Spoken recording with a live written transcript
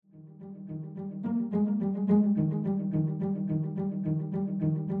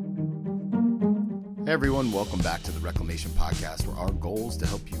Hey everyone, welcome back to the Reclamation Podcast, where our goal is to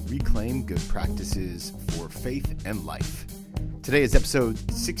help you reclaim good practices for faith and life. Today is episode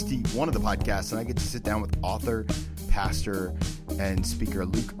 61 of the podcast, and I get to sit down with author, pastor, and speaker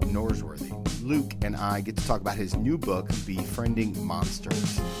Luke Norsworthy. Luke and I get to talk about his new book, Befriending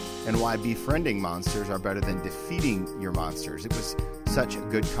Monsters, and why befriending monsters are better than defeating your monsters. It was such a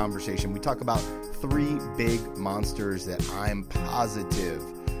good conversation. We talk about 3 big monsters that I'm positive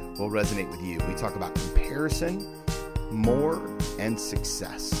will resonate with you. We talk about comparison, more, and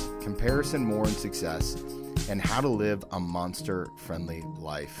success. Comparison, more, and success, and how to live a monster-friendly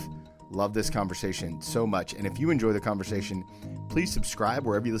life. Love this conversation so much. And if you enjoy the conversation, please subscribe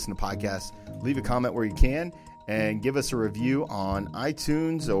wherever you listen to podcasts. Leave a comment where you can, and give us a review on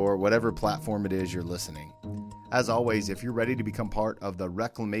iTunes or whatever platform it is you're listening. As always, if you're ready to become part of the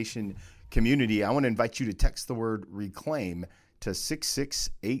Reclamation community, I want to invite you to text the word RECLAIM to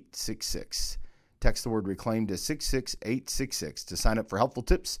 66866. Text the word RECLAIM to 66866 to sign up for helpful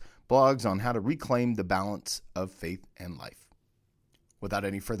tips, blogs on how to reclaim the balance of faith and life. Without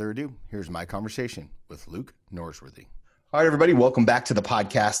any further ado, here's my conversation with Luke Norsworthy. All right, everybody, welcome back to the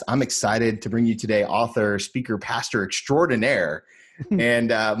podcast. I'm excited to bring you today author, speaker, pastor extraordinaire, and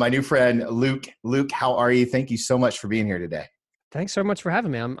my new friend, Luke. Luke, how are you? Thank you so much for being here today. Thanks so much for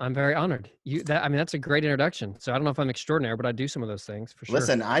having me. I'm very honored. That's a great introduction. So I don't know if I'm extraordinary, but I do some of those things for sure.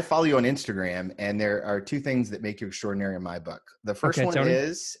 Listen, I follow you on Instagram, and there are 2 things that make you extraordinary in my book. The first one Tony?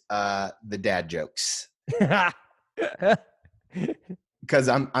 is the dad jokes, because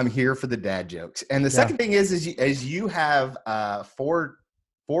I'm here for the dad jokes. And the second thing is you have 4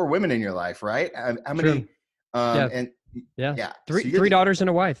 women in your life, right? How many? Yeah. Three daughters and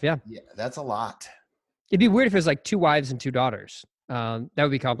a wife. Yeah, that's a lot. It'd be weird if it was like 2 wives and 2 daughters. That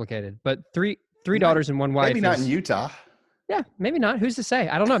would be complicated. But three daughters and 1 wife. Maybe not in Utah. Yeah, maybe not. Who's to say?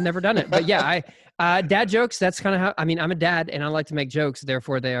 I don't know. I've never done it. But yeah, dad jokes, that's kind of how, I'm a dad and I like to make jokes.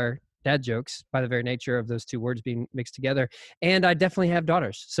 Therefore, they are dad jokes by the very nature of those 2 words being mixed together. And I definitely have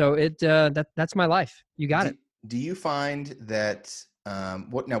daughters. So that's my life. You got it. Do you find that,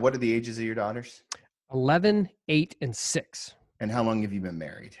 what are the ages of your daughters? 11, 8, and 6. And how long have you been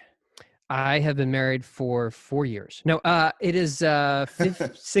married? I have been married for 4 years. No, it is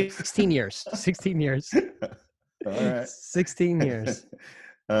 16 years. 16 years. All right. 16 years.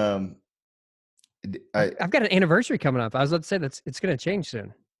 I've got an anniversary coming up. I was about to say it's going to change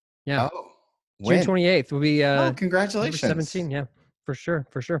soon. Yeah. Oh, June 28th will be. Congratulations. 17. Yeah, for sure.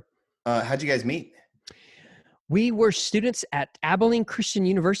 How'd you guys meet? We were students at Abilene Christian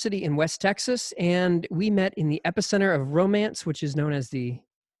University in West Texas, and we met in the epicenter of romance, which is known as the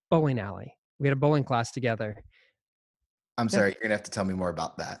bowling alley. We had a bowling class together. I'm sorry, you're going to have to tell me more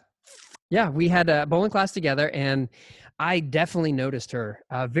about that. Yeah, we had a bowling class together, and I definitely noticed her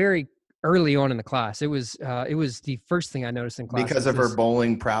very early on in the class. It was the first thing I noticed in class. Because of her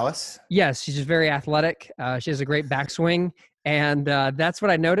bowling prowess? Yes, she's just very athletic. She has a great backswing, and that's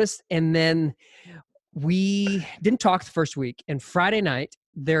what I noticed. And then we didn't talk the first week, and Friday night,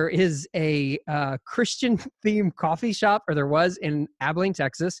 there is a Christian themed coffee shop, or there was, in Abilene,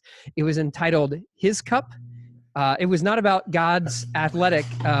 Texas. It was entitled His Cup. It was not about God's athletic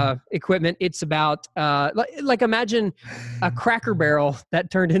equipment. It's about like imagine a Cracker Barrel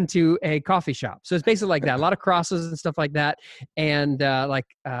that turned into a coffee shop. So it's basically like that. A lot of crosses and stuff like that, and the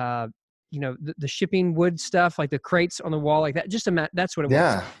shipping wood stuff, like the crates on the wall, like that. That's what it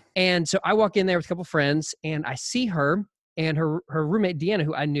was. And so I walk in there with a couple friends, and I see her and her roommate Deanna,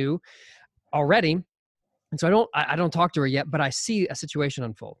 who I knew already. And so I don't talk to her yet, but I see a situation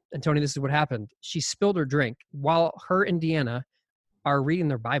unfold. And Tony, this is what happened. She spilled her drink while her and Deanna are reading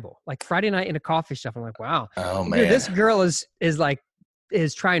their Bible, like Friday night in a coffee shop. I'm like, wow, oh man, dude, this girl is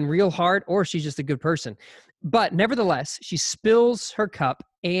trying real hard, or she's just a good person. But nevertheless, she spills her cup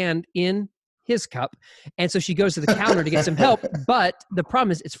and in his cup. And so she goes to the counter to get some help. But the problem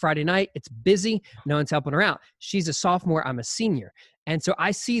is it's Friday night. It's busy. No one's helping her out. She's a sophomore. I'm a senior. And so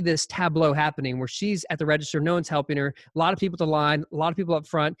I see this tableau happening where she's at the register. No one's helping her. A lot of people at the line, a lot of people up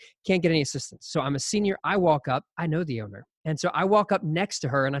front, can't get any assistance. So I'm a senior. I walk up. I know the owner. And so I walk up next to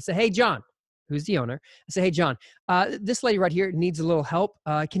her and I say, hey, John, who's the owner. I say, hey, John, this lady right here needs a little help.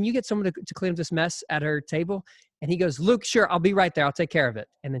 Can you get someone to clean up this mess at her table? And he goes, Luke, sure, I'll be right there. I'll take care of it.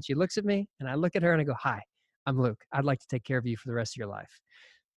 And then she looks at me, and I look at her, and I go, hi, I'm Luke. I'd like to take care of you for the rest of your life.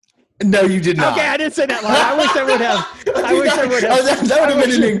 No, you did not. Okay, I didn't say that line. I wish I would have. That would have been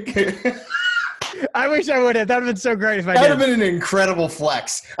I wish I would have. That would have been so great if I did. That would have been an incredible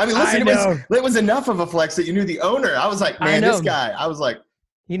flex. I mean, listen, it was enough of a flex that you knew the owner. I was like, man, this guy. I was like,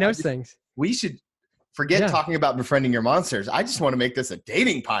 he knows things. We should Forget talking about befriending your monsters. I just want to make this a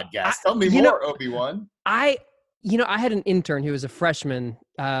dating podcast. Tell me more, Obi-Wan. I had an intern who was a freshman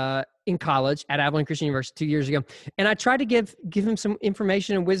in college at Abilene Christian University 2 years ago, and I tried to give him some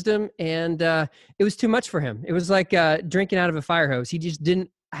information and wisdom, and it was too much for him. It was like drinking out of a fire hose. He just didn't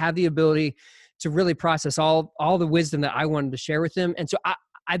have the ability to really process all the wisdom that I wanted to share with him, and so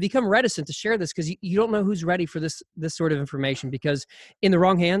I become reticent to share this because you don't know who's ready for this sort of information, because in the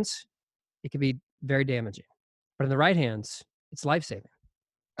wrong hands, it can be very damaging, but in the right hands, it's life-saving.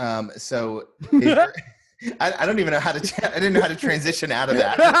 So I don't even know how to. I didn't know how to transition out of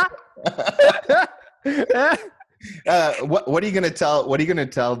that. What are you going to tell? What are you going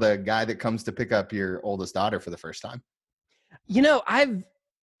to tell the guy that comes to pick up your oldest daughter for the first time? Here's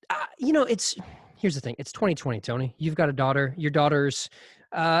the thing. It's 2020, Tony. You've got a daughter. Your daughter's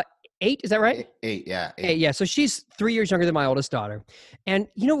 8. Is that right? 8. Yeah. 8. Yeah. So she's 3 years younger than my oldest daughter. And,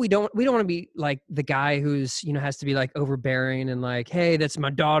 we don't want to be like the guy who's, has to be like overbearing and like, hey, that's my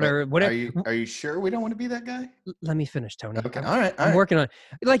daughter. Whatever. Are you sure we don't want to be that guy? Let me finish, Tony. Okay. All right. I'm working on it.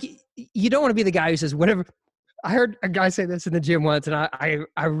 Like, you don't want to be the guy who says whatever. I heard a guy say this in the gym once, and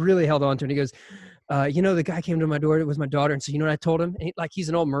I really held on to it. And he goes, the guy came to my door. It was my daughter. And so, what I told him? And he's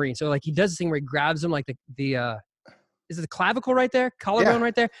an old Marine. So like he does this thing where he grabs him like is it the clavicle right there? Collarbone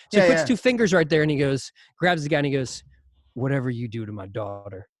right there? So he puts 2 fingers right there, and he goes, grabs the guy, and he goes, whatever you do to my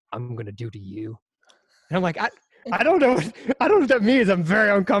daughter, I'm going to do to you. And I'm like, I don't know. I don't know what that means. I'm very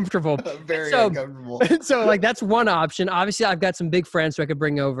uncomfortable. Uncomfortable. So like, that's one option. Obviously, I've got some big friends who I could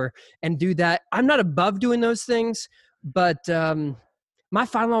bring over and do that. I'm not above doing those things, but my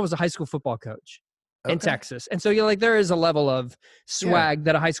father-in-law was a high school football coach. In Texas. And so there is a level of swag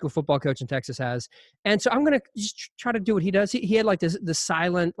that a high school football coach in Texas has. And so I'm going to just try to do what he does. He had like the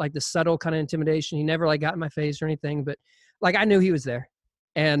silent, like the subtle kind of intimidation. He never like got in my face or anything, but like I knew he was there.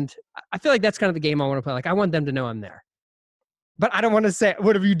 And I feel like that's kind of the game I want to play. Like I want them to know I'm there. But I don't want to say,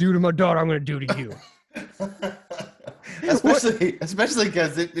 whatever you do to my daughter, I'm going to do to you. especially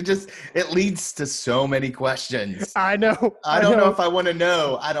because it leads to so many questions. I know. I don't know if I want to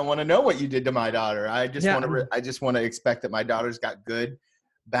know. I don't want to know what you did to my daughter. I just want to expect that my daughter's got good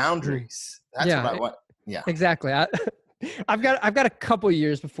boundaries. That's what I want. Yeah, exactly. I've got a couple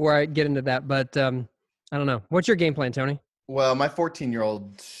years before I get into that, but I don't know. What's your game plan, Tony? Well, my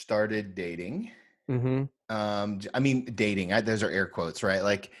 14-year-old started dating. Mm-hmm. I mean, dating. Those are air quotes, right?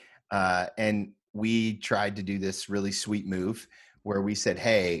 Like, and we tried to do this really sweet move where we said,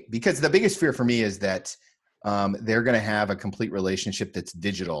 hey, because the biggest fear for me is that they're going to have a complete relationship that's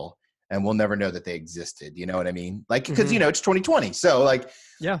digital and we'll never know that they existed. You know what I mean? Like, because, it's 2020. So like,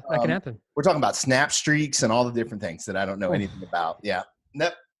 yeah, that can happen. We're talking about snap streaks and all the different things that I don't know anything about. Yeah.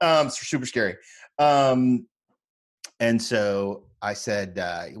 It's super scary. And so I said,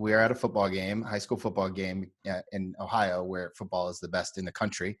 we are at a football game, high school football game in Ohio, where football is the best in the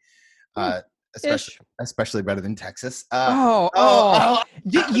country. Especially better than Texas. You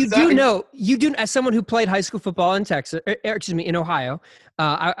do know, as someone who played high school football in Texas, in Ohio,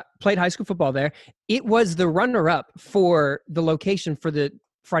 I played high school football there. It was the runner-up for the location for the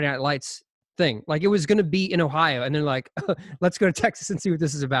Friday Night Lights thing. Like it was going to be in Ohio, and then like, let's go to Texas and see what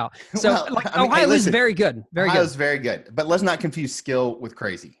this is about. So Ohio is very good. Ohio's very good, but let's not confuse skill with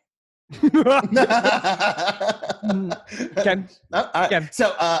crazy. Okay.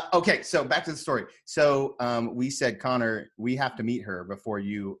 So back to the story. So we said, Connor, we have to meet her before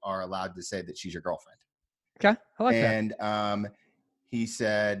you are allowed to say that she's your girlfriend. Okay, I like that. And he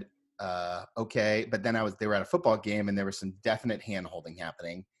said, okay, but then they were at a football game and there was some definite hand holding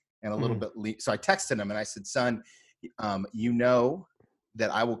happening and a little bit. So I texted him and I said, son, that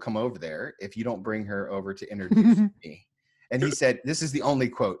I will come over there if you don't bring her over to introduce me. And he said, this is the only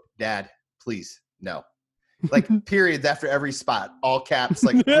quote, Dad, please, no. Like periods after every spot, all caps,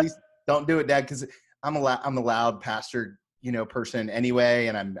 like, please don't do it, Dad. Cause I'm a loud pastor, person anyway.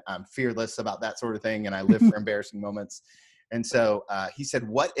 And I'm fearless about that sort of thing. And I live for embarrassing moments. And so he said,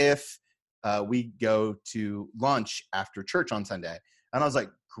 what if we go to lunch after church on Sunday? And I was like,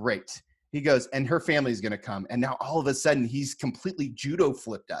 great. He goes, and her family's going to come. And now all of a sudden he's completely judo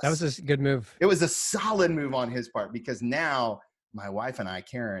flipped us. That was a good move. It was a solid move on his part because now my wife and I,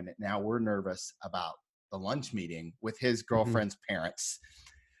 Karen, now we're nervous about the lunch meeting with his girlfriend's parents.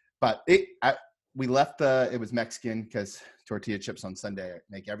 But we left it was Mexican because tortilla chips on Sunday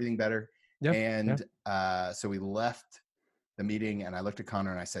make everything better. Yep. And so we left the meeting and I looked at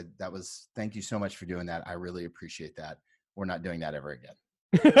Connor and I said, thank you so much for doing that. I really appreciate that. We're not doing that ever again.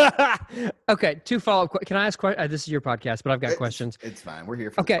 Okay, 2 follow-up. Can I ask questions? This is your podcast, but I've got questions. It's fine. We're here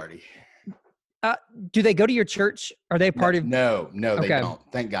for the party. Do they go to your church? Are they part of? No, they don't.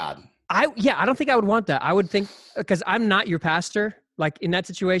 Thank God. I don't think I would want that. I would think, because I'm not your pastor. Like in that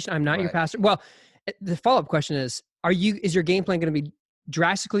situation, I'm not your Right. pastor. Well, the follow-up question is your game plan going to be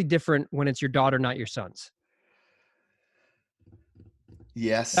drastically different when it's your daughter, not your son's?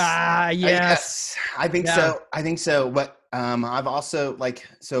 Yes. Yes. I think Yeah. so. I think so. But I've also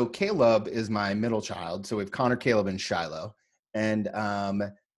so Caleb is my middle child. So we have Connor, Caleb, and Shiloh. And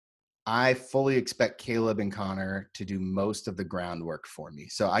I fully expect Caleb and Connor to do most of the groundwork for me.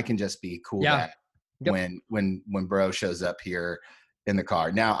 So I can just be cool Yeah. that when bro shows up here in the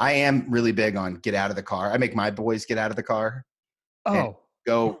car. Now I am really big on get out of the car. I make my boys get out of the car. Oh,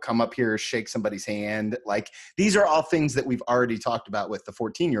 Go come up here, shake somebody's hand. Like these are all things that we've already talked about with the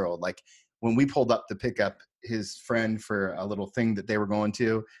 14-year-old. Like when we pulled up to pick up his friend for a little thing that they were going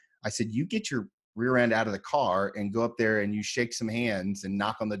to, I said, you get your rear end out of the car and go up there and you shake some hands and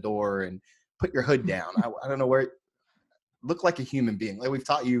knock on the door and put your hood down. I don't know where, look like a human being. Like we've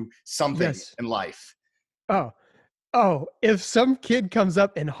taught you something in life. Oh, if some kid comes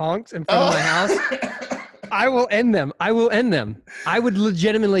up and honks in front of my house, I will end them. I would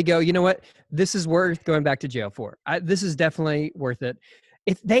legitimately go, you know what? This is worth going back to jail for. This is definitely worth it.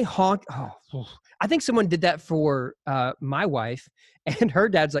 If they honk, I think someone did that for my wife, and her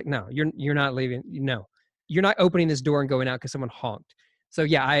dad's like, no, you're not leaving. No, you're not opening this door and going out because someone honked. So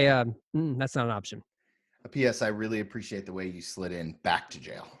yeah, that's not an option. P.S. I really appreciate the way you slid in back to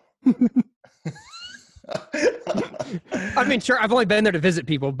jail. I mean, sure, I've only been there to visit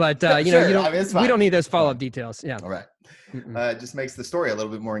people, but we don't need those follow-up details. Yeah. All right. It just makes the story a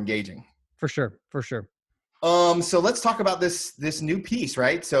little bit more engaging. For sure. So let's talk about this new piece,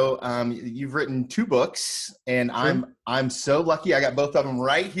 right? So you've written 2 books, and True. I'm so lucky. I got both of them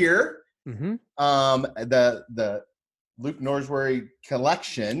right here. Mm-hmm. The Luke Norsworthy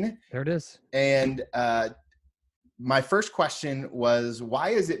collection. There it is. And my first question was, why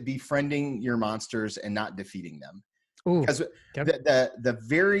is it befriending your monsters and not defeating them? Because the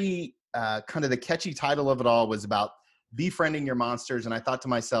very kind of the catchy title of it all was about befriending your monsters. And I thought to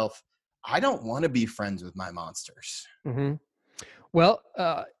myself, I don't want to be friends with my monsters. Mm-hmm. Well,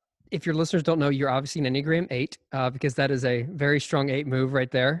 if your listeners don't know, you're obviously an Enneagram 8 because that is a very strong 8 move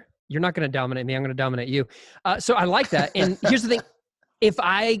right there. You're not going to dominate me. I'm going to dominate you. So I like that. And here's the thing. If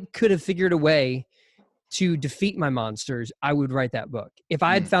I could have figured a way to defeat my monsters, I would write that book. If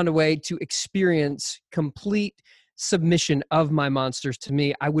I had found a way to experience complete submission of my monsters to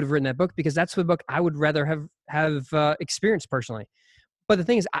me, I would have written that book, because that's the book I would rather have experienced personally. But the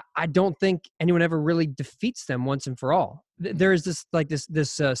thing is, I don't think anyone ever really defeats them once and for all. There is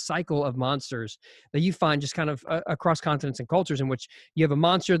this cycle of monsters that you find just kind of across continents and cultures, in which you have a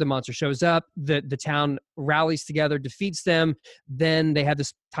monster, the monster shows up, the town rallies together, defeats them, then they have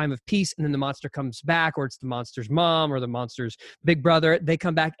this time of peace, and then the monster comes back, or it's the monster's mom or the monster's big brother. They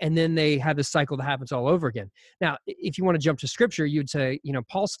come back, and then they have this cycle that happens all over again. Now, if you want to jump to scripture, you'd say,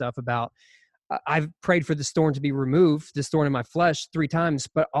 Paul's stuff about, I've prayed for this thorn to be removed, this thorn in my flesh 3 times,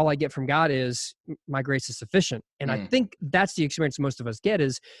 but all I get from God is my grace is sufficient. And I think that's the experience most of us get,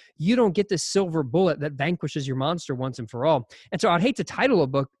 is you don't get this silver bullet that vanquishes your monster once and for all. And so I'd hate to title a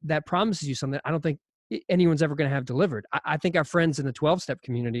book that promises you something I don't think anyone's ever going to have delivered. I think our friends in the 12-step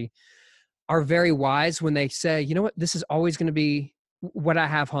community are very wise when they say, you know what, this is always going to be what I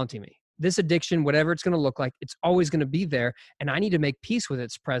have haunting me. This addiction, whatever it's going to look like, it's always going to be there. And I need to make peace with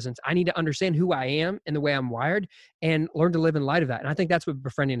its presence. I need to understand who I am and the way I'm wired, and learn to live in light of that. And I think that's what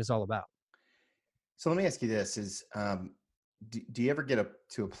befriending is all about. So let me ask you this, do you ever get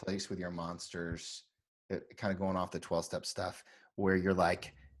to a place with your monsters, kind of going off the 12-step stuff, where you're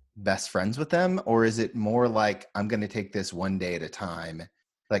like best friends with them? Or is it more like, I'm going to take this one day at a time,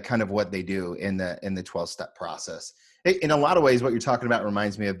 like kind of what they do in the 12-step process? In a lot of ways, what you're talking about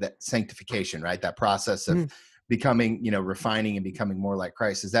reminds me of that sanctification, right? That process of becoming, refining and becoming more like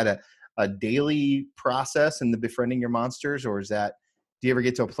Christ. Is that a daily process in the befriending your monsters, or do you ever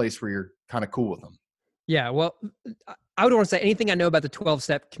get to a place where you're kind of cool with them? Yeah, well, I would want to say anything I know about the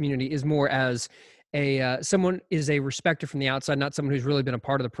 12-step community is more as someone is a respecter from the outside, not someone who's really been a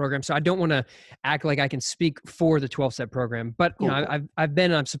part of the program. So I don't want to act like I can speak for the 12-step program, but Cool.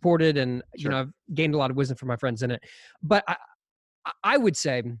 I've supported, and Sure. I've gained a lot of wisdom from my friends in it. But I would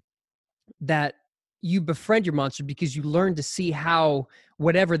say that you befriend your monster because you learn to see how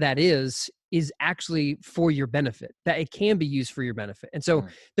whatever that is actually for your benefit, that it can be used for your benefit. And so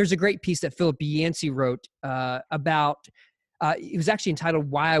there's a great piece that Philip Yancey wrote about. It was actually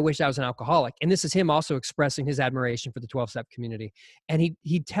entitled "Why I Wish I Was an Alcoholic," and this is him also expressing his admiration for the 12-step community. And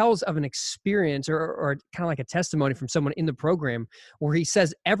he tells of an experience or kind of like a testimony from someone in the program, where he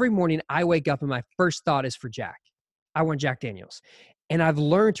says, every morning I wake up and my first thought is for Jack. I want Jack Daniels. And I've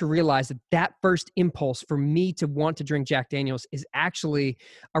learned to realize that that first impulse for me to want to drink Jack Daniels is actually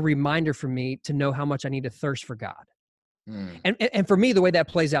a reminder for me to know how much I need to thirst for God. Mm. And for me, the way that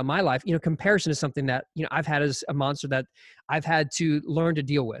plays out in my life, comparison is something that, I've had as a monster that I've had to learn to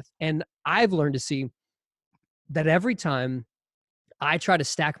deal with. And I've learned to see that every time I try to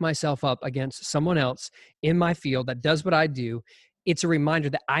stack myself up against someone else in my field that does what I do, it's a reminder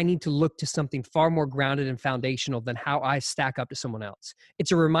that I need to look to something far more grounded and foundational than how I stack up to someone else.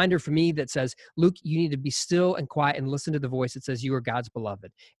 It's a reminder for me that says, Luke, you need to be still and quiet and listen to the voice that says you are God's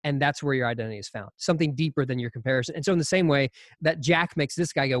beloved. And that's where your identity is found, something deeper than your comparison. And so in the same way that Jack makes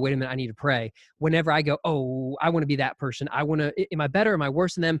this guy go, wait a minute, I need to pray. Whenever I go, oh, I want to be that person. Am I better? Am I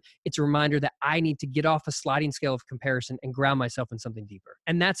worse than them? It's a reminder that I need to get off a sliding scale of comparison and ground myself in something deeper.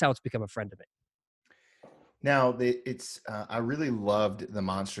 And that's how it's become a friend to me. Now, I really loved the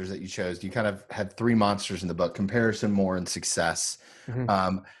monsters that you chose. You kind of had three monsters in the book: comparison, more, and success.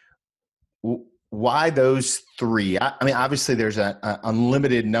 Mm-hmm. Why those three? I mean, obviously there's an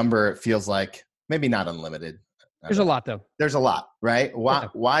unlimited number. It feels like maybe not unlimited. There's a lot though. There's a lot, right?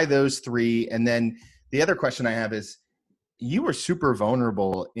 Why those three? And then the other question I have is, you were super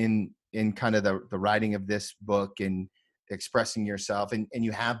vulnerable in kind of the writing of this book and expressing yourself. And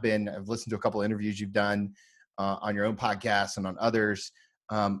you have been, I've listened to a couple of interviews you've done on your own podcast and on others.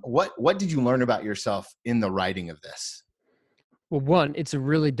 What did you learn about yourself in the writing of this? Well, one, it's a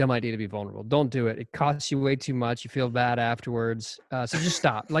really dumb idea to be vulnerable. Don't do it. It costs you way too much. You feel bad afterwards. So just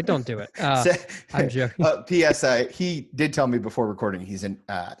stop. Don't do it. I'm joking. P.S. He did tell me before recording he's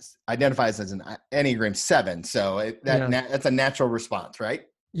identifies as an Enneagram 7. So that's a natural response, right?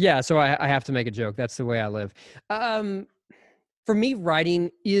 Yeah. So I have to make a joke. That's the way I live. For me, writing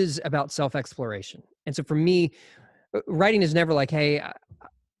is about self-exploration. And so for me, writing is never like, hey,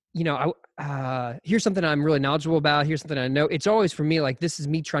 here's something I'm really knowledgeable about. Here's something I know. It's always for me, like, this is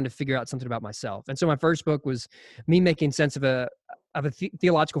me trying to figure out something about myself. And so my first book was me making sense of a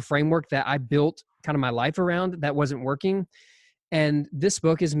theological framework that I built kind of my life around that wasn't working. And this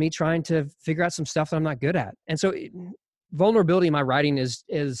book is me trying to figure out some stuff that I'm not good at. And so vulnerability in my writing is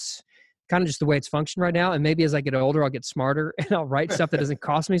kind of just the way it's functioned right now. And maybe as I get older, I'll get smarter and I'll write stuff that doesn't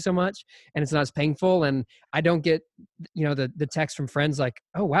cost me so much and it's not as painful. And I don't get, the text from friends like,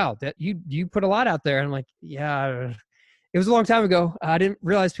 oh, wow, that you put a lot out there. And I'm like, yeah, it was a long time ago. I didn't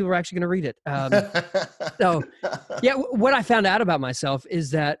realize people were actually going to read it. So yeah, what I found out about myself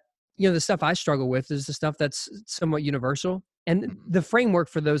is that, the stuff I struggle with is the stuff that's somewhat universal. And the framework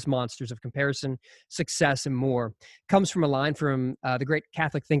for those monsters of comparison, success, and more comes from a line from the great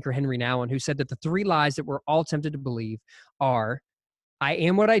Catholic thinker Henry Nouwen, who said that the three lies that we're all tempted to believe are, I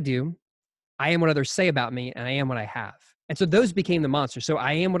am what I do, I am what others say about me, and I am what I have. And so those became the monsters. So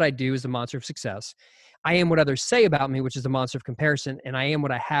I am what I do is the monster of success. I am what others say about me, which is the monster of comparison. And I am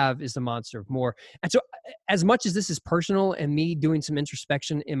what I have is the monster of more. And so as much as this is personal and me doing some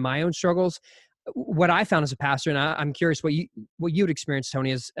introspection in my own struggles, what I found as a pastor, and I'm curious what you'd experienced,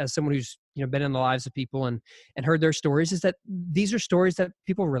 Tony, as someone who's been in the lives of people and heard their stories, is that these are stories that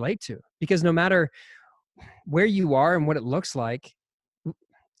people relate to, because no matter where you are and what it looks like,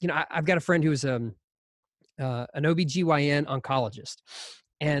 I've got a friend who's an OBGYN oncologist,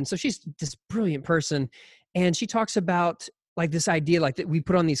 and so she's this brilliant person, and she talks about like this idea like that we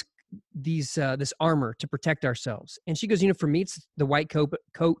put on this armor to protect ourselves. And she goes, for me, it's the white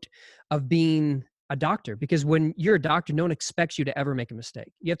coat of being a doctor, because when you're a doctor, no one expects you to ever make a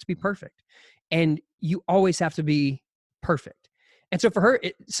mistake. You have to be perfect, and you always have to be perfect. And so for her,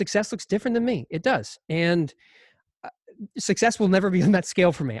 success looks different than me. It does. And success will never be on that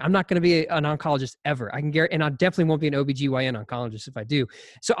scale for me. I'm not going to be an oncologist ever. I can guarantee, and I definitely won't be an OBGYN oncologist if I do.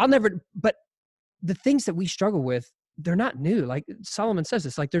 So I'll never, but the things that we struggle with, they're not new. Like Solomon says,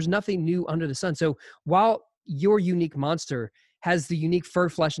 it's like there's nothing new under the sun. So while your unique monster has the unique fur,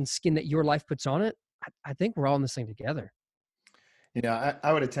 flesh, and skin that your life puts on it, I think we're all in this thing together.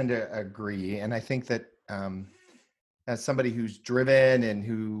 I would tend to agree. And I think that as somebody who's driven and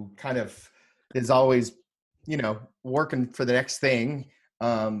who kind of is always, working for the next thing,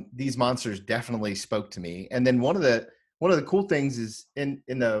 these monsters definitely spoke to me. And then one of the cool things is in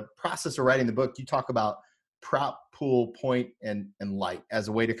the process of writing the book, you talk about prop, pull, point, and light as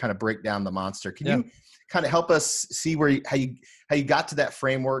a way to kind of break down the monster. Can you kind of help us see how you got to that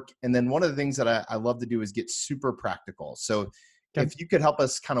framework? And then one of the things that I love to do is get super practical. So if you could help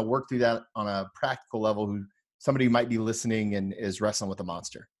us kind of work through that on a practical level, somebody who might be listening and is wrestling with a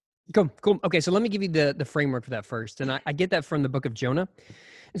monster. Cool. Okay, so let me give you the framework for that first. And I get that from the book of Jonah.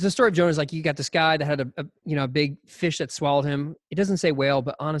 It's the story of Jonah. Is like you got this guy that had a big fish that swallowed him. It doesn't say whale,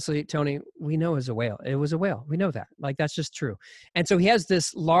 but honestly, Tony, we know it's a whale. It was a whale. We know that. Like that's just true. And so he has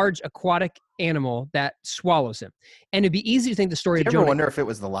this large aquatic animal that swallows him. And it'd be easy to think the story Do of you ever Jonah. wonder if it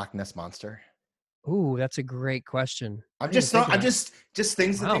was the Loch Ness monster? Ooh, that's a great question. I'm just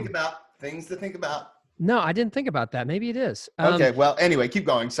things to Wow. think about. Things to think about. No, I didn't think about that. Maybe it is. Okay. Well, anyway, keep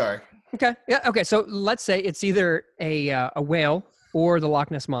going. Sorry. Okay. Yeah. Okay. So let's say it's either a whale or the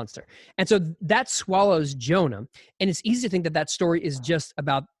Loch Ness monster, and so that swallows Jonah. And it's easy to think that that story is just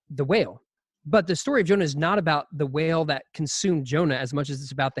about the whale, but the story of Jonah is not about the whale that consumed Jonah as much as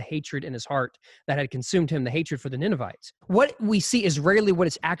it's about the hatred in his heart that had consumed him, the hatred for the Ninevites. What we see is rarely what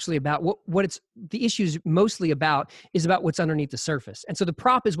it's actually about. What it's the issue is mostly about is about what's underneath the surface. And so the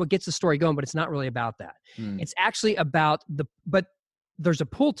prop is what gets the story going, but it's not really about that. It's actually about but there's a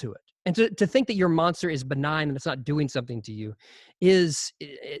pull to it. And to think that your monster is benign and it's not doing something to you it's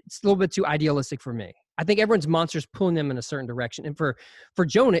a little bit too idealistic for me. I think everyone's monster is pulling them in a certain direction. And for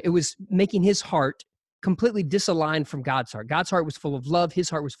Jonah, it was making his heart completely disaligned from God's heart. God's heart was full of love. His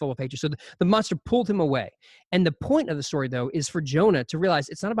heart was full of hatred. So the monster pulled him away. And the point of the story, though, is for Jonah to realize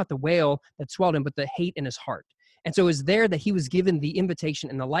it's not about the whale that swallowed him, but the hate in his heart. And so it was there that he was given the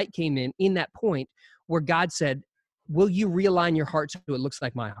invitation and the light came in that point where God said, will you realign your heart so it looks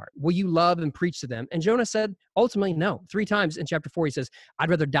like my heart? Will you love and preach to them? And Jonah said, ultimately, no. 3 times in chapter 4, he says, I'd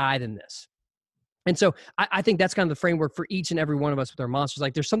rather die than this. And so I think that's kind of the framework for each and every one of us with our monsters.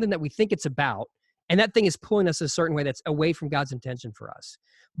 Like there's something that we think it's about, and that thing is pulling us a certain way that's away from God's intention for us.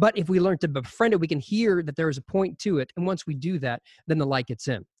 But if we learn to befriend it, we can hear that there is a point to it. And once we do that, then the light gets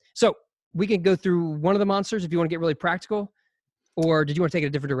in. So we can go through one of the monsters if you want to get really practical. Or did you want to take it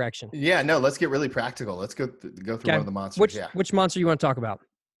a different direction? Yeah, no, let's get really practical. Let's go through one of the monsters. Which monster you want to talk about?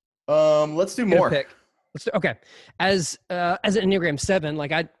 Let's do more. Okay. As an Enneagram 7,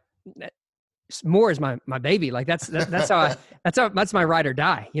 like more is my baby. Like that's my ride or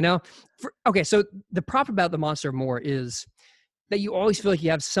die, you know? Okay. So the prop about the monster of more is that you always feel like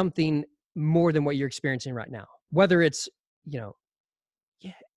you have something more than what you're experiencing right now, whether it's,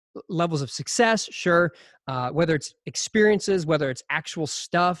 levels of success, sure. Whether it's experiences, whether it's actual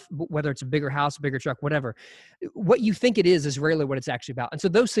stuff, whether it's a bigger house, a bigger truck, whatever. What you think it is rarely what it's actually about. And so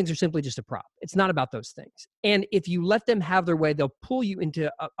those things are simply just a prop. It's not about those things. And if you let them have their way, they'll pull you into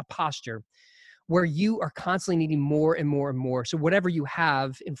a posture where you are constantly needing more and more and more. So whatever you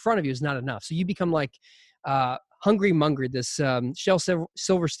have in front of you is not enough. So you become like Hungry Mungry, this Shel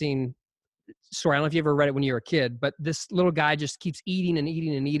Silverstein story. I don't know if you ever read it when you were a kid, but this little guy just keeps eating and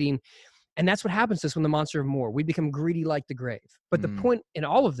eating and eating. And that's what happens to us when the monster of more. We become greedy like the grave. But the point in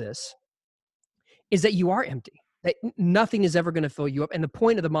all of this is that you are empty, that nothing is ever going to fill you up. And the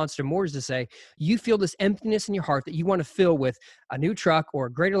point of the monster of more is to say, you feel this emptiness in your heart that you want to fill with a new truck or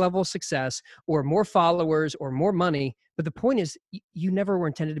a greater level of success or more followers or more money. But the point is you never were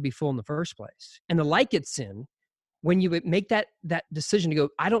intended to be full in the first place. And the light gets in when you make that decision to go,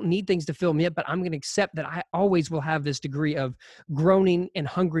 I don't need things to fill me up, but I'm going to accept that I always will have this degree of groaning and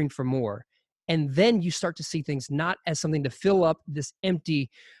hungering for more. And then you start to see things not as something to fill up this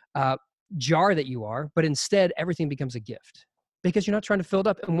empty jar that you are, but instead everything becomes a gift because you're not trying to fill it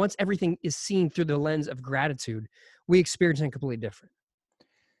up. And once everything is seen through the lens of gratitude, we experience something completely different.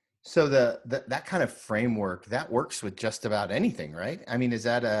 So that kind of framework, that works with just about anything, right? I mean, is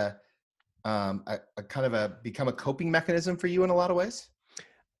that a kind of become a coping mechanism for you in a lot of ways?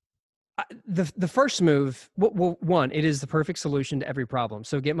 The first move, well, one, it is the perfect solution to every problem.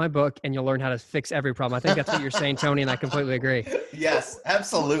 So get my book and you'll learn how to fix every problem. I think that's what you're saying, Tony, and I completely agree. Yes,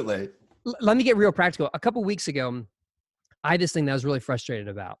 absolutely. Let me get real practical. A couple of weeks ago, I had this thing that I was really frustrated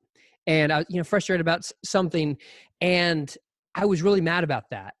about. And I was, frustrated about something. And I was really mad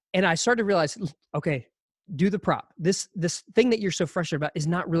about that. And I started to realize, okay, do the prop. This thing that you're so frustrated about is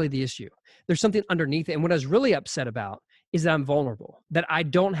not really the issue. There's something underneath it. And what I was really upset about is that I'm vulnerable, that I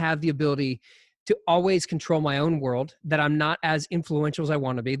don't have the ability to always control my own world, that I'm not as influential as I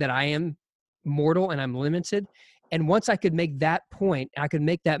want to be, that I am mortal and I'm limited. And once I could make that point, I could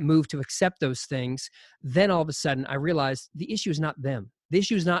make that move to accept those things, then all of a sudden I realized the issue is not them. The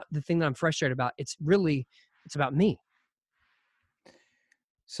issue is not the thing that I'm frustrated about. It's about me.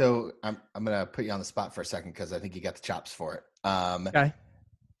 So I'm going to put you on the spot for a second because I think you got the chops for it. Okay.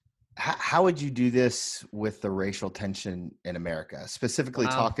 How would you do this with the racial tension in America, specifically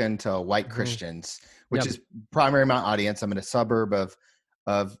talking to white Christians, which is primary my audience? I'm in a suburb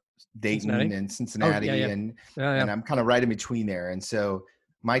of Dayton and Cincinnati, and I'm kind of right in between there. And so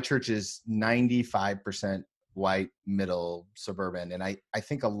my church is 95% white, middle, suburban. And I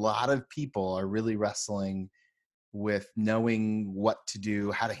think a lot of people are really wrestling with knowing what to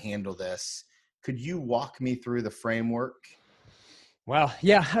do, how to handle this. Could you walk me through the framework? Well,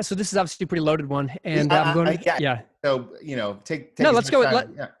 yeah. So this is obviously a pretty loaded one, and I'm going to, Yeah. yeah. So, take No, as let's much go with,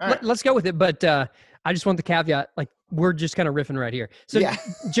 time. Yeah. All right. let's go with it. But I just want the caveat, like we're just kind of riffing right here. So Yeah.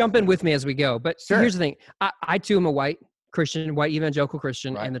 jump in with me as we go. But Sure. here's the thing. I too am a white Christian, white evangelical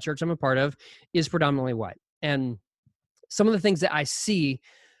Christian, Right. and the church I'm a part of is predominantly white. And some of the things that I see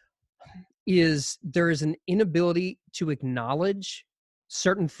is there is an inability to acknowledge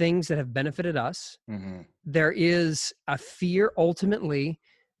certain things that have benefited us. Mhm. There is a fear ultimately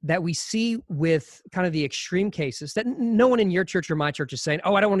that we see with kind of the extreme cases that no one in your church or my church is saying,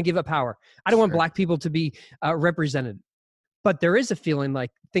 oh, I don't want to give up power. I don't want Sure. Black people to be represented. But there is a feeling like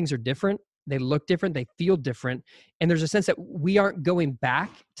things are different. They look different. They feel different. And there's a sense that we aren't going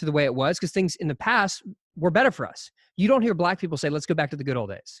back to the way it was because things in the past were better for us. You don't hear Black people say, let's go back to the good old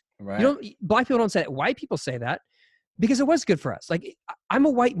days. Right. Black people don't say that. White people say that because it was good for us. Like, I'm a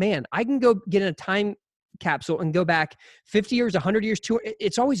white man. I can go get in a time capsule and go back 50 years, 100 years,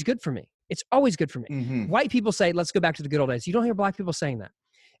 it's always good for me. It's always good for me. Mhm. White people say, let's go back to the good old days. You don't hear Black people saying that.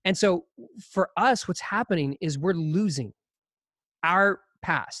 And so for us, what's happening is we're losing our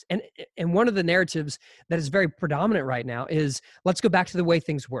past. And one of the narratives that is very predominant right now is let's go back to the way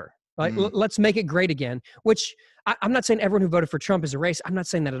things were. Like, let's make it great again, which I'm not saying everyone who voted for Trump is a race. I'm not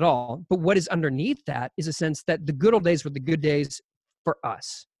saying that at all. But what is underneath that is a sense that the good old days were the good days for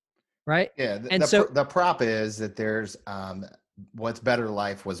us. Right. Yeah. The prop is that there's what's better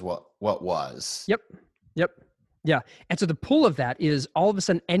life was what was. Yep. Yeah. And so the pull of that is all of a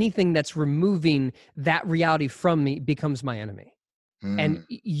sudden anything that's removing that reality from me becomes my enemy. And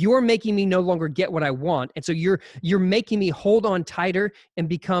you're making me no longer get what I want. And so you're making me hold on tighter and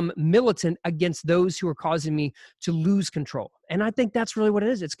become militant against those who are causing me to lose control. And I think that's really what it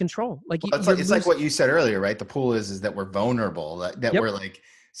is. It's control. Like, well, it's like what you said earlier, right? The pull is that we're vulnerable, that Yep. we're like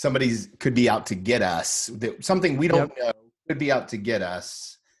somebody's could be out to get us, that something we don't know could be out to get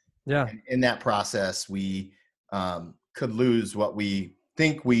us. Yeah. And in that process, we could lose what we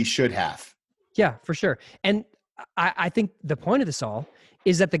think we should have. Yeah, for sure. And I think the point of this all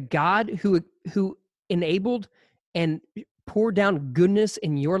is that the God who enabled and poured down goodness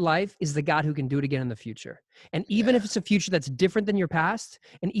in your life is the God who can do it again in the future. And even if it's a future that's different than your past,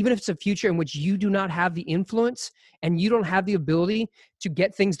 and even if it's a future in which you do not have the influence and you don't have the ability to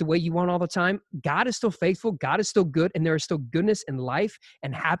get things the way you want all the time, God is still faithful, God is still good, and there is still goodness in life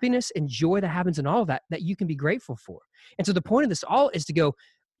and happiness and joy that happens in all of that you can be grateful for. And so the point of this all is to go,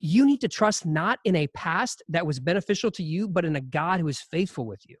 you need to trust not in a past that was beneficial to you, but in a God who is faithful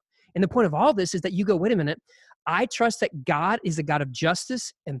with you. And the point of all this is that you go, wait a minute, I trust that God is a God of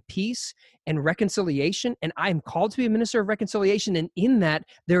justice and peace and reconciliation, and I am called to be a minister of reconciliation, and in that,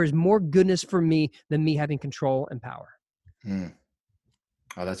 there is more goodness for me than me having control and power.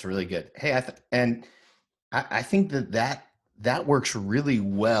 Oh, that's really good. Hey, I think that works really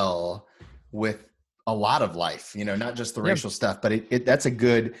well with a lot of life, not just the racial stuff, but that's a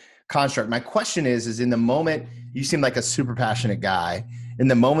good construct. My question is in the moment, you seem like a super passionate guy. In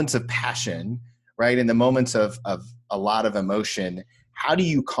the moments of passion, right? In the moments of a lot of emotion, how do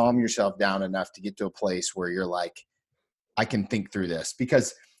you calm yourself down enough to get to a place where you're like, I can think through this?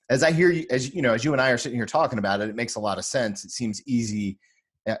 Because as I hear you, as you and I are sitting here talking about it, it makes a lot of sense. It seems easy,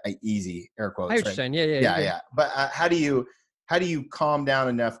 air quotes. I understand. Right? Yeah. But how do you calm down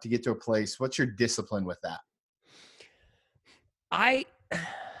enough to get to a place? What's your discipline with that? I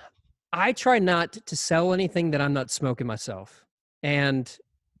try not to sell anything that I'm not smoking myself. And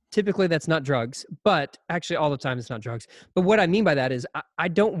typically that's not drugs, but actually all the time it's not drugs. But what I mean by that is I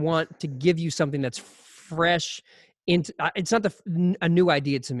don't want to give you something that's fresh into, it's not a new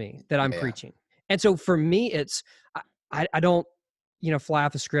idea to me that I'm preaching. And so for me, it's, I don't, fly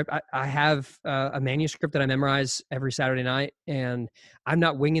off the script. I have a manuscript that I memorize every Saturday night, and I'm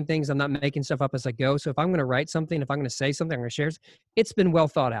not winging things. I'm not making stuff up as I go. So if I'm going to write something, if I'm going to say something, I'm going to share, it's been well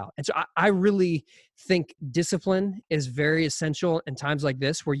thought out. And so I really think discipline is very essential in times like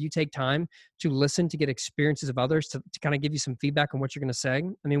this, where you take time to listen, to get experiences of others, to kind of give you some feedback on what you're going to say.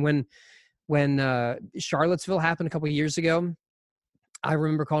 I mean, when Charlottesville happened a couple of years ago, I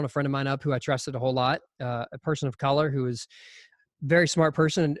remember calling a friend of mine up who I trusted a whole lot, a person of color who was very smart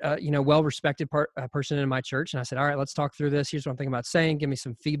person, well-respected person in my church. And I said, all right, let's talk through this. Here's what I'm thinking about saying. Give me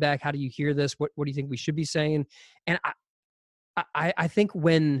some feedback. How do you hear this? What do you think we should be saying? And I think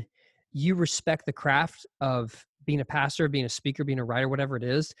when you respect the craft of being a pastor, being a speaker, being a writer, whatever it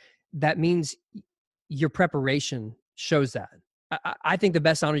is, that means your preparation shows that. I think the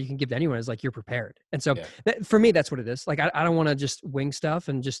best honor you can give to anyone is like you're prepared. And so Yeah. for me, that's what it is. Like, I don't want to just wing stuff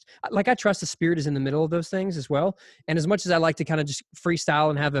and just like, I trust the Spirit is in the middle of those things as well. And as much as I like to kind of just freestyle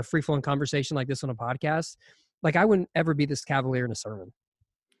and have a free flowing conversation like this on a podcast, like I wouldn't ever be this cavalier in a sermon.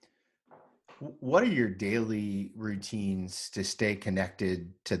 What are your daily routines to stay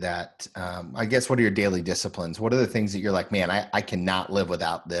connected to that? I guess, what are your daily disciplines? What are the things that you're like, man, I cannot live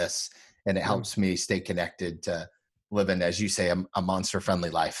without this. And it helps me stay connected to living, as you say, a monster friendly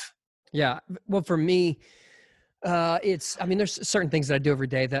life. Yeah. Well, for me, there's certain things that I do every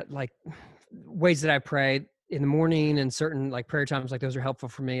day that like ways that I pray in the morning and certain like prayer times, like those are helpful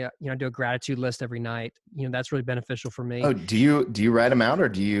for me. I do a gratitude list every night. That's really beneficial for me. Oh, do you write them out or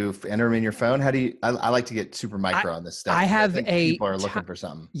do you enter them in your phone? How do you, I like to get super micro on this stuff. I have people are looking for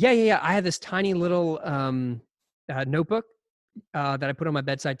something. Yeah. I have this tiny little notebook that I put on my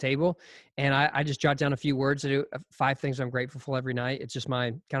bedside table, and I just jot down a few words. I do 5 things I'm grateful for every night. It's just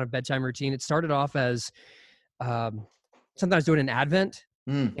my kind of bedtime routine. It started off as sometimes doing an Advent,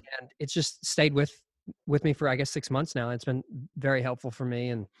 and it's just stayed with me for, I guess, 6 months now. It's been very helpful for me.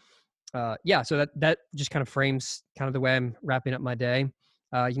 And so that just kind of frames kind of the way I'm wrapping up my day.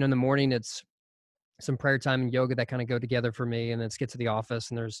 In the morning, it's some prayer time and yoga that kind of go together for me. And then let's get to the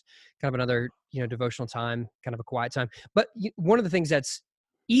office and there's kind of another, devotional time, kind of a quiet time. But one of the things that's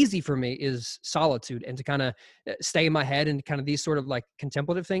easy for me is solitude, and to kind of stay in my head, and kind of these sort of like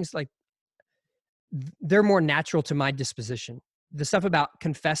contemplative things, like they're more natural to my disposition. The stuff about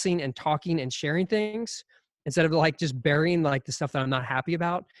confessing and talking and sharing things instead of like just burying like the stuff that I'm not happy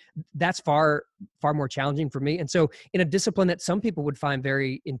about, that's far, far more challenging for me. And so in a discipline that some people would find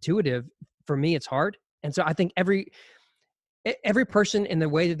very intuitive, for me, it's hard. And so I think every person in the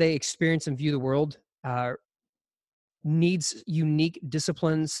way that they experience and view the world needs unique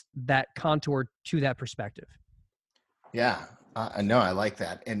disciplines that contour to that perspective. Yeah. No, I like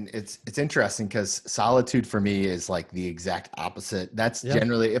that. And it's interesting because solitude for me is like the exact opposite. That's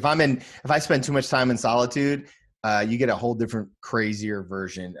generally, if I spend too much time in solitude, you get a whole different, crazier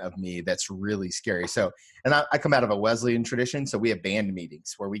version of me that's really scary. So, and I come out of a Wesleyan tradition. So we have band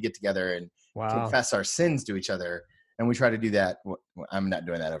meetings where we get together and confess our sins to each other. And we try to do that. I'm not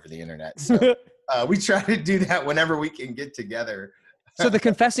doing that over the internet. So we try to do that whenever we can get together. So the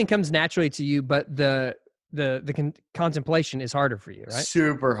confessing comes naturally to you, but the contemplation is harder for you, right?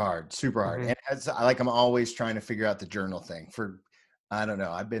 Super hard. Mm-hmm. And I'm always trying to figure out the journal thing for, I don't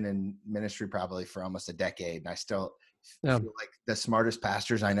know. I've been in ministry probably for almost a decade, and I still feel like the smartest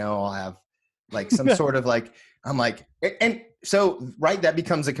pastors I know all have like some sort of like, I'm like, and so, right. That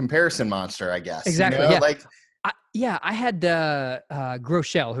becomes a comparison monster, I guess. Exactly. Yeah. I had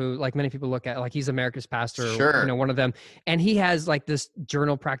Groeschel, who like many people look at, like he's America's pastor, one of them. And he has like this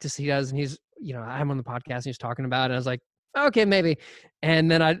journal practice he does. And he's, I'm on the podcast and he's talking about it. And I was like, okay, maybe. And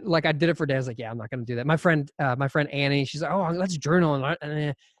then I did it for a day. I was like, yeah, I'm not going to do that. My friend Annie, she's like, oh, let's journal.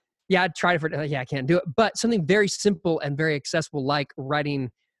 And I tried it for, I can't do it. But something very simple and very accessible, like writing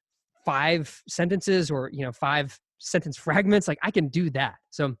 5 sentences or, 5 sentence fragments, like I can do that.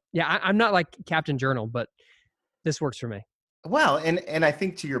 So yeah, I'm not like Captain Journal, but this works for me. Well, and I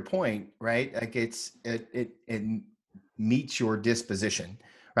think to your point, right? Like it meets your disposition.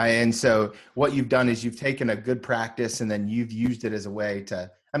 Right. And so what you've done is you've taken a good practice and then you've used it as a way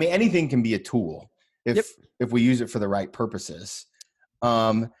to, anything can be a tool if we use it for the right purposes.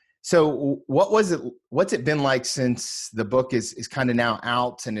 So what's it been like since the book is kind of now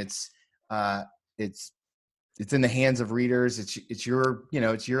out and it's in the hands of readers? It's your,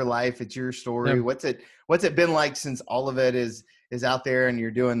 it's your life. It's your story. Yeah. What's it been like since all of it is out there and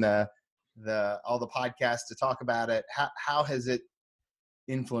you're doing all the podcasts to talk about it? How has it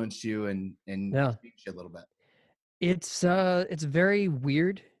influenced you and speak to you a little bit? It's very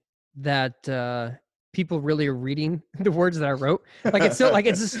weird that people really are reading the words that I wrote. Like it's still like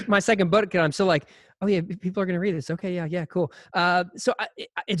it's just my second book, and I'm still like, oh yeah, people are gonna read this. Okay, yeah, cool. So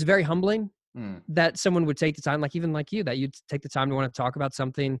it's very humbling that someone would take the time, like even like you, that you'd take the time to want to talk about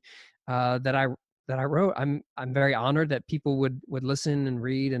something that I wrote. I'm very honored that people would listen and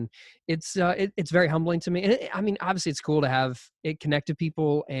read, and it's very humbling to me. And obviously it's cool to have it connect to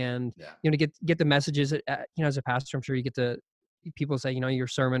people and to get the messages. As a pastor, I'm sure you get to people say your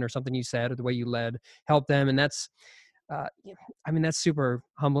sermon or something you said or the way you led help them, and that's that's super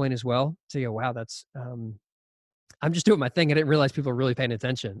humbling as well. So wow, that's I'm just doing my thing. I didn't realize people are really paying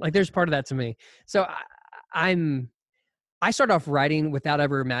attention. Like there's part of that to me. So I started off writing without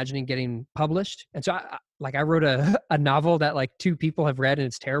ever imagining getting published. And so I wrote a novel that like 2 people have read and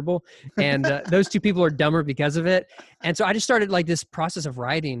it's terrible. And those 2 people are dumber because of it. And so I just started like this process of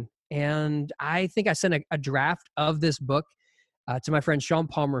writing. And I think I sent a draft of this book to my friend Sean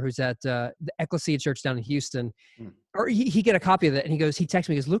Palmer, who's at the Ecclesia Church down in Houston. Hmm. Or he get a copy of it, and he texts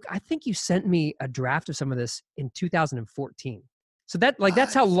me, he goes, "Luke, I think you sent me a draft of some of this in 2014." So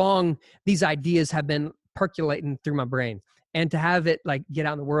that's how long these ideas have been percolating through my brain, and to have it like get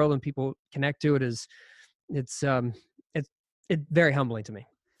out in the world and people connect to it it's very humbling to me.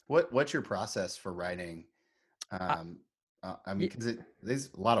 What's your process for writing? I mean, because there's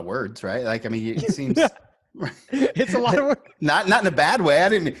a lot of words, right? Like, I mean, it seems it's a lot of work. Not in a bad way. I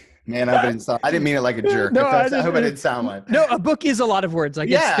didn't mean it like a jerk. No, I hope I didn't sound like. No, a book is a lot of words. Like,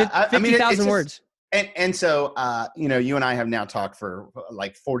 it's 50,000 words. And so, you and I have now talked for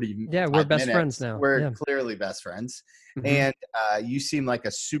like 40. Yeah, we're best minutes. friends now. We're clearly best friends, and you seem like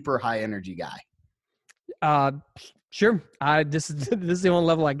a super high energy guy. Sure. This is the only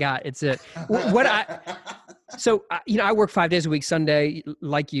level I got. It's it. I work 5 days a week. Sunday,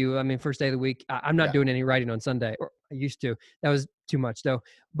 like you, I mean, first day of the week, I'm not doing any writing on Sunday, or I used to. That was too much though.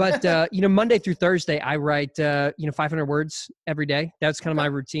 But, Monday through Thursday, I write, 500 words every day. That's kind of my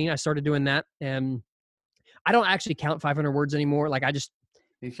routine. I started doing that, and I don't actually count 500 words anymore. Like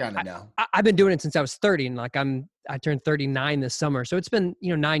you kind of know. I've been doing it since I was 30, and like I turned 39 this summer. So it's been,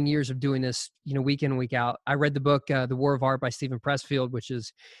 9 years of doing this, week in and week out. I read the book, The War of Art by Stephen Pressfield, which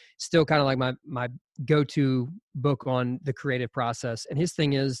is still kind of like my go-to book on the creative process. And his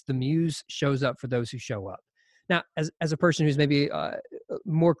thing is the muse shows up for those who show up. Now, as a person who's maybe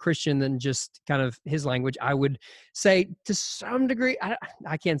more Christian than just kind of his language, I would say to some degree,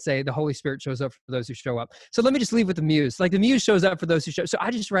 I can't say the Holy Spirit shows up for those who show up. So let me just leave with the muse. Like the muse shows up for those who show. So I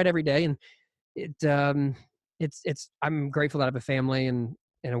just write every day, and I'm grateful that I have a family and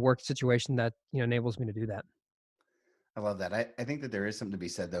a work situation that enables me to do that. I love that. I think that there is something to be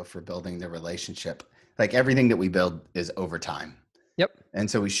said though for building the relationship. Like everything that we build is over time. Yep. And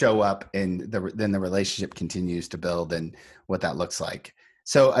so we show up, and then the relationship continues to build, and what that looks like.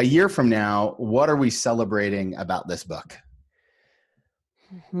 So a year from now, what are we celebrating about this book?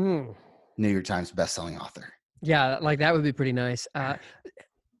 New York Times bestselling author. Yeah, like that would be pretty nice.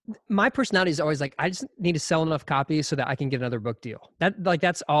 My personality is always like, I just need to sell enough copies so that I can get another book deal.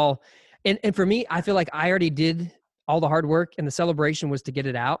 That's all. And for me, I feel like I already did all the hard work, and the celebration was to get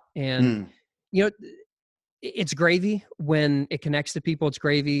it out. And, it's gravy when it connects to people. It's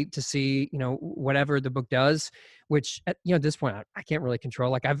gravy to see, whatever the book does, which at this point I can't really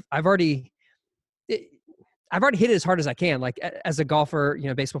control. Like I've already hit it as hard as I can. Like as a golfer,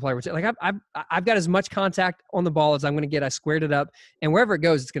 baseball player would say, like I've got as much contact on the ball as I'm going to get. I squared it up, and wherever it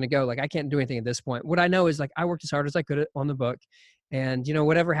goes, it's going to go. Like I can't do anything at this point. What I know is like I worked as hard as I could on the book, and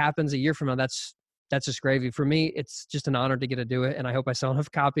whatever happens a year from now, that's just gravy. For me, it's just an honor to get to do it, and I hope I sell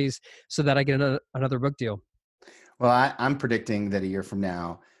enough copies so that I get another book deal. Well, I'm predicting that a year from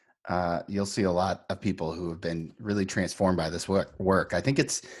now, you'll see a lot of people who have been really transformed by this work. I think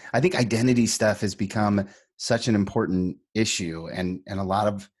identity stuff has become such an important issue, and a lot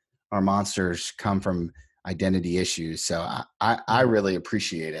of our monsters come from identity issues. So I really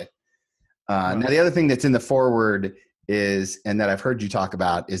appreciate it. Now, the other thing that's in the foreword is, and that I've heard you talk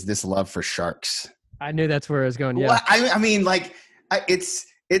about, is this love for sharks. I knew that's where I was going. Yeah. Well, I mean, like it's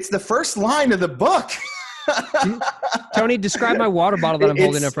the first line of the book. Tony, describe my water bottle that I'm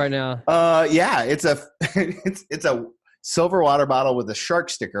holding up right now. Yeah, it's a silver water bottle with a shark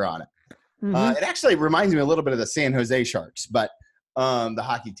sticker on it. Mm-hmm. It actually reminds me a little bit of the San Jose Sharks, but the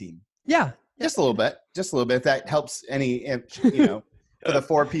hockey team. Yeah, just a little bit. If that helps any, for the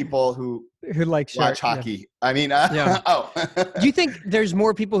 4 people who like watch hockey. Yeah. I mean, Do you think there's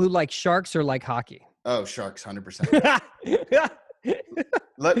more people who like sharks or like hockey? Oh, sharks, 100%.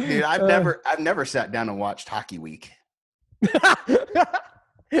 Look, dude, I've never sat down and watched Hockey Week.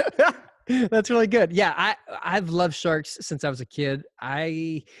 That's really good. Yeah, I've loved sharks since I was a kid.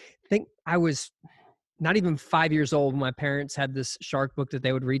 I think I was not even 5 years old when my parents had this shark book that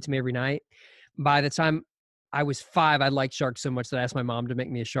they would read to me every night. By the time I was 5, I liked sharks so much that I asked my mom to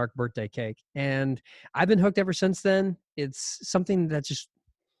make me a shark birthday cake. And I've been hooked ever since then. It's something that just,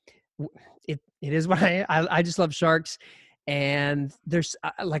 it is what I just love sharks. And there's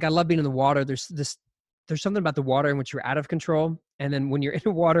I love being in the water. There's something about the water in which you're out of control. And then when you're in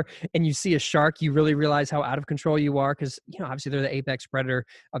the water and you see a shark, you really realize how out of control you are. Cause obviously they're the apex predator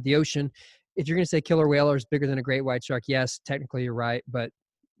of the ocean. If you're going to say killer whale is bigger than a great white shark, yes, technically you're right, but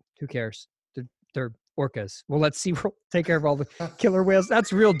who cares? They're orcas. Well, let's see. We'll take care of all the killer whales.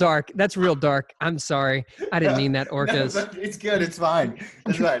 That's real dark. I'm sorry. I didn't mean that, orcas. No, it's good. It's fine.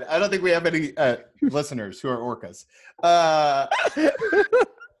 It's fine. I don't think we have any listeners who are orcas.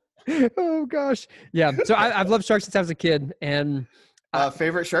 Oh gosh. Yeah. So I've loved sharks since I was a kid. And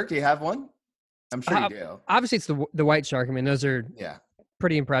favorite shark? Do you have one? I'm sure you do. Obviously, it's the white shark. I mean, those are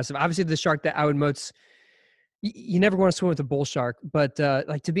pretty impressive. Obviously, the shark that I would most you never want to swim with a bull shark, but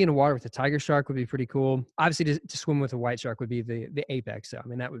like to be in the water with a tiger shark would be pretty cool. Obviously, to swim with a white shark would be the apex. So, I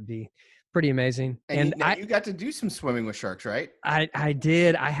mean, that would be pretty amazing. And you got to do some swimming with sharks, right? I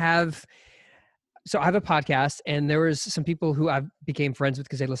did. So I have a podcast, and there was some people who I became friends with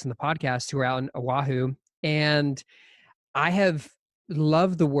because they listen to the podcast who are out in Oahu, and I have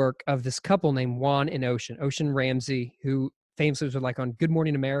loved the work of this couple named Juan and Ocean Ramsey, who famously was like on Good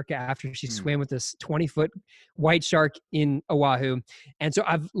Morning America after she swam with this 20-foot white shark in Oahu. And so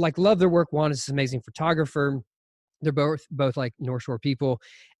I've like loved their work. Juan is an amazing photographer. They're both like North Shore people.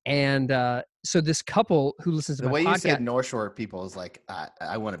 And so this couple who listens to the my way podcast, you said North Shore people is like,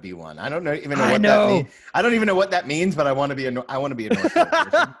 I want to be one. I don't even know what that means. I don't even know what that means, but I want to be a North Shore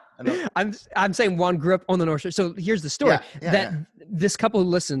person. I'm saying Juan grew up on the North Shore. So here's the story this couple who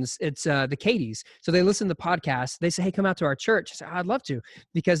listens, it's the Katie's. So they listen to the podcast. They say, hey, come out to our church. I say, I'd love to,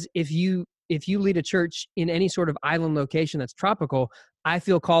 because if you lead a church in any sort of island location that's tropical, I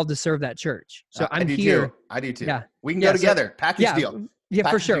feel called to serve that church. So I'm here. Too. I do too. Yeah. We can go together. Package deal. Yeah,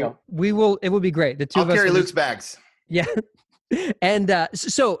 for sure. Deal. We will. It will be great. The two of us. I'll carry Luke's bags. Yeah. And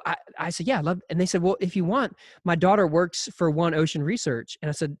so I said, yeah, I love. And they said, well, if you want, my daughter works for One Ocean Research. And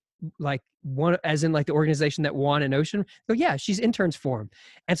I said, like one, as in like the organization that One and Ocean. So yeah, she's interns for them.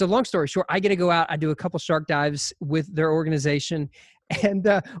 And so long story short, I get to go out. I do a couple shark dives with their organization. And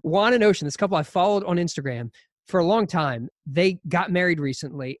Juan and Ocean, this couple I followed on Instagram for a long time, they got married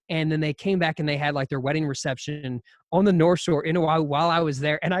recently, and then they came back and they had like their wedding reception on the North Shore in Oahu while I was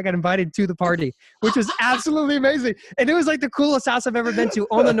there, and I got invited to the party, which was absolutely amazing. And it was like the coolest house I've ever been to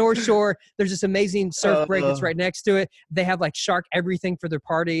on the North Shore. There's this amazing surf break that's right next to it. They have like shark everything for their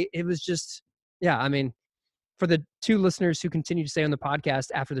party. It was just, yeah, I mean, for the two listeners who continue to stay on the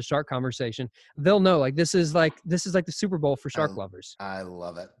podcast after the shark conversation, they'll know like this is like the Super Bowl for shark lovers. I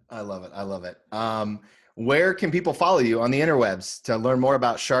love it. I love it. I love it. Where can people follow you on the interwebs to learn more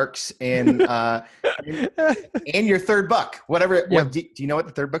about sharks and and your third book? Whatever. Yeah. Do you know what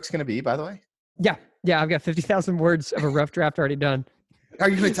the third book's going to be, by the way? Yeah. I've got 50,000 words of a rough draft already done. Are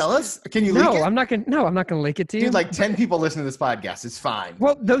you going to tell us? Can you leak it? I'm not going to leak it to you. Dude, like 10 people listen to this podcast. It's fine.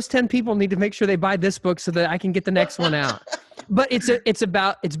 Well, those 10 people need to make sure they buy this book so that I can get the next one out. But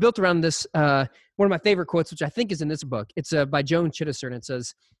it's built around this, one of my favorite quotes, which I think is in this book. It's by Joan Chittister, and it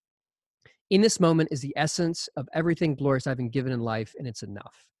says, in this moment is the essence of everything glorious I've been given in life, and it's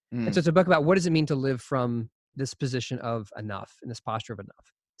enough. And so it's a book about what does it mean to live from this position of enough, in this posture of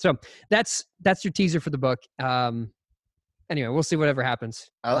enough. So that's your teaser for the book. Anyway, we'll see whatever happens.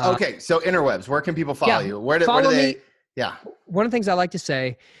 Okay, so interwebs, where can people follow you? Where do they? Yeah. One of the things I like to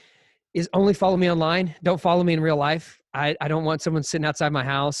say is only follow me online. Don't follow me in real life. I don't want someone sitting outside my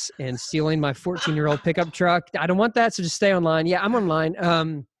house and stealing my 14-year-old pickup truck. I don't want that, so just stay online. Yeah, I'm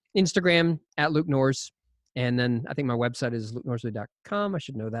online. Instagram at Luke Norris. And then I think my website is lukenorsley.com. I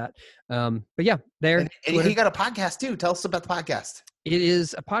should know that. But yeah, there. And you got a podcast too. Tell us about the podcast. It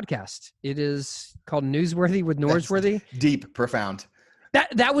is a podcast. It is called Newsworthy with Norsworthy. Deep, profound.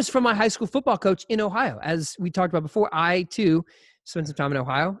 That was from my high school football coach in Ohio. As we talked about before, I too spent some time in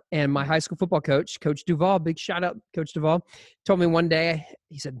Ohio, and my high school football coach, Coach Duvall, big shout out, Coach Duvall, told me one day,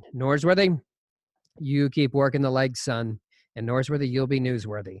 he said, Norsworthy, you keep working the legs, son, and Norsworthy, you'll be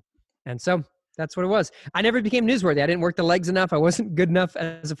newsworthy. And so that's what it was. I never became newsworthy. I didn't work the legs enough. I wasn't good enough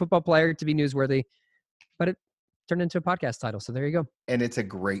as a football player to be newsworthy, but it turned into a podcast title. So there you go. And it's a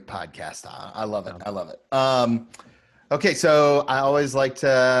great podcast. I love it. I love it. Okay. So I always like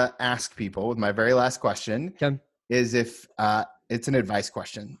to ask people with my very last question is if it's an advice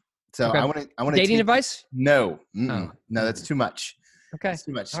question. So I want to dating advice? No, no, that's too much. Okay. That's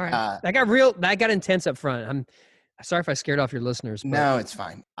too much. All right. That got intense up front. I'm sorry if I scared off your listeners. But... No, it's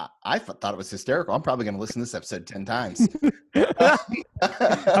fine. I thought it was hysterical. I'm probably going to listen to this episode 10 times.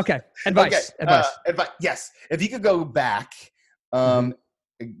 Okay. Advice. Yes. If you could go back, to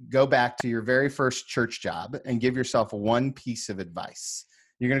your very first church job and give yourself one piece of advice.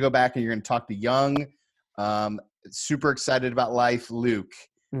 You're going to go back and you're going to talk to young, super excited about life, Luke.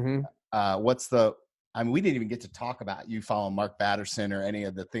 Mm-hmm. We didn't even get to talk about you following Mark Batterson or any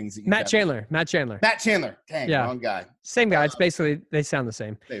of the things that you Matt Chandler. Dang, wrong guy. Same guy. It's basically, they sound the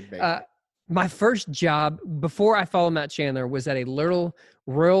same. My first job before I followed Matt Chandler was at a little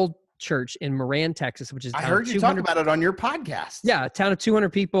rural church in Moran, Texas, which is I heard you talk about it on your podcast. Yeah, a town of 200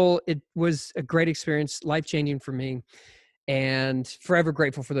 people. It was a great experience, life-changing for me, and forever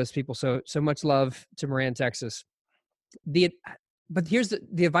grateful for those people. So much love to Moran, Texas. But here's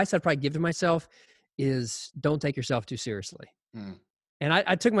the advice I'd probably give to myself is don't take yourself too seriously. And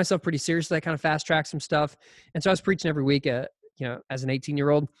I took myself pretty seriously. I kind of fast tracked some stuff. And so I was preaching every week, as an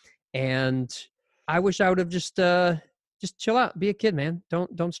 18-year-old. And I wish I would have just chill out, be a kid, man.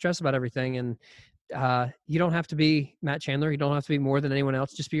 Don't stress about everything. And you don't have to be Matt Chandler. You don't have to be more than anyone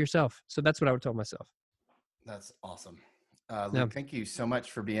else. Just be yourself. So that's what I would tell myself. That's awesome. Luke, thank you so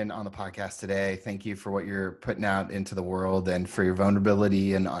much for being on the podcast today. Thank you for what you're putting out into the world and for your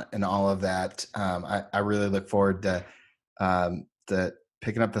vulnerability and all of that. I really look forward to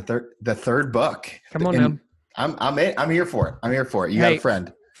picking up the third book. Come on, man. I'm here for it. I'm here for it. You got a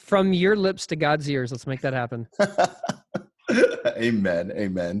friend. From your lips to God's ears. Let's make that happen.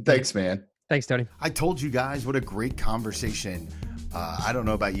 Amen. Thanks, man. Thanks, Tony. I told you guys what a great conversation. I don't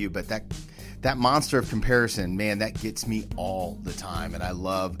know about you, but that monster of comparison, man, that gets me all the time. And I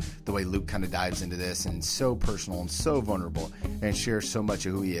love the way Luke kind of dives into this and so personal and so vulnerable and shares so much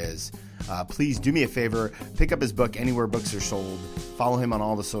of who he is. Please do me a favor, pick up his book anywhere books are sold. Follow him on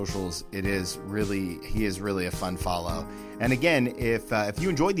all the socials. He is really a fun follow. And again, if you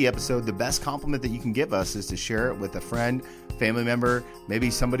enjoyed the episode, the best compliment that you can give us is to share it with a friend, family member, maybe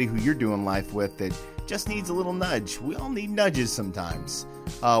somebody who you're doing life with that just needs a little nudge. We all need nudges sometimes.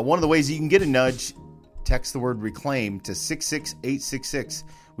 One of the ways you can get a nudge, text the word reclaim to 66866.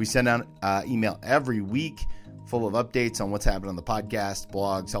 We send out email every week full of updates on what's happening on the podcast,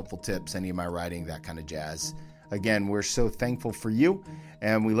 blogs, helpful tips, any of my writing, that kind of jazz. Again, we're so thankful for you,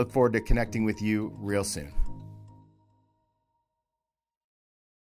 and we look forward to connecting with you real soon.